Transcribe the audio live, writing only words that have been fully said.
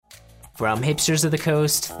From Hipsters of the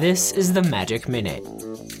Coast, this is the Magic Minute.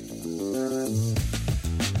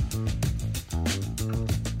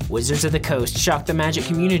 Wizards of the Coast shocked the Magic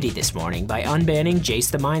community this morning by unbanning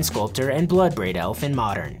Jace the Mind Sculptor and Bloodbraid Elf in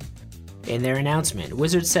Modern. In their announcement,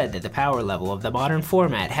 Wizards said that the power level of the Modern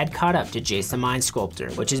format had caught up to Jace the Mind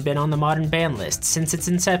Sculptor, which has been on the Modern ban list since its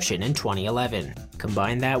inception in 2011.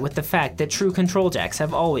 Combine that with the fact that true control decks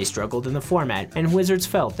have always struggled in the format, and Wizards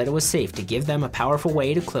felt that it was safe to give them a powerful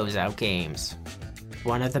way to close out games.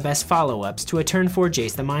 One of the best follow-ups to a turn 4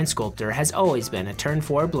 Jace the Mind Sculptor has always been a turn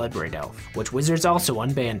 4 Bloodbraid Elf, which Wizards also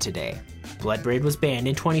unbanned today. Bloodbraid was banned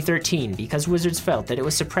in 2013 because Wizards felt that it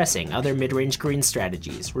was suppressing other mid-range green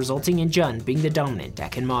strategies, resulting in Jund being the dominant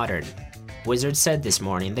deck in Modern. Wizards said this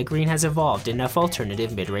morning that green has evolved enough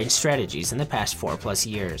alternative mid-range strategies in the past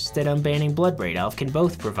 4+ years that unbanning Bloodbraid Elf can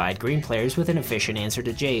both provide green players with an efficient answer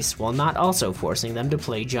to Jace while not also forcing them to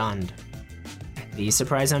play Jund. These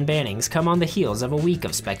surprise unbannings come on the heels of a week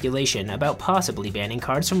of speculation about possibly banning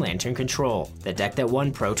cards from Lantern Control, the deck that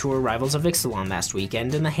won Pro Tour Rivals of Ixalan last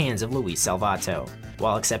weekend in the hands of Luis Salvato.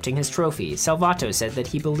 While accepting his trophy, Salvato said that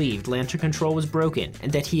he believed Lantern Control was broken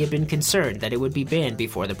and that he had been concerned that it would be banned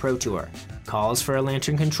before the Pro Tour. Calls for a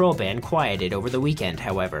Lantern Control ban quieted over the weekend,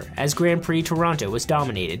 however, as Grand Prix Toronto was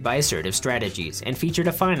dominated by assertive strategies and featured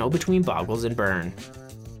a final between Boggles and Burn.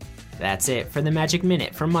 That's it for the Magic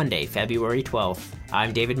Minute for Monday, February 12th.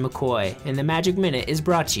 I'm David McCoy, and the Magic Minute is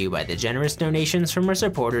brought to you by the generous donations from our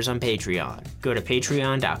supporters on Patreon. Go to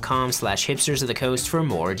patreon.com/hipstersofthecoast for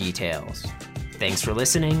more details. Thanks for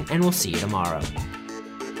listening, and we'll see you tomorrow.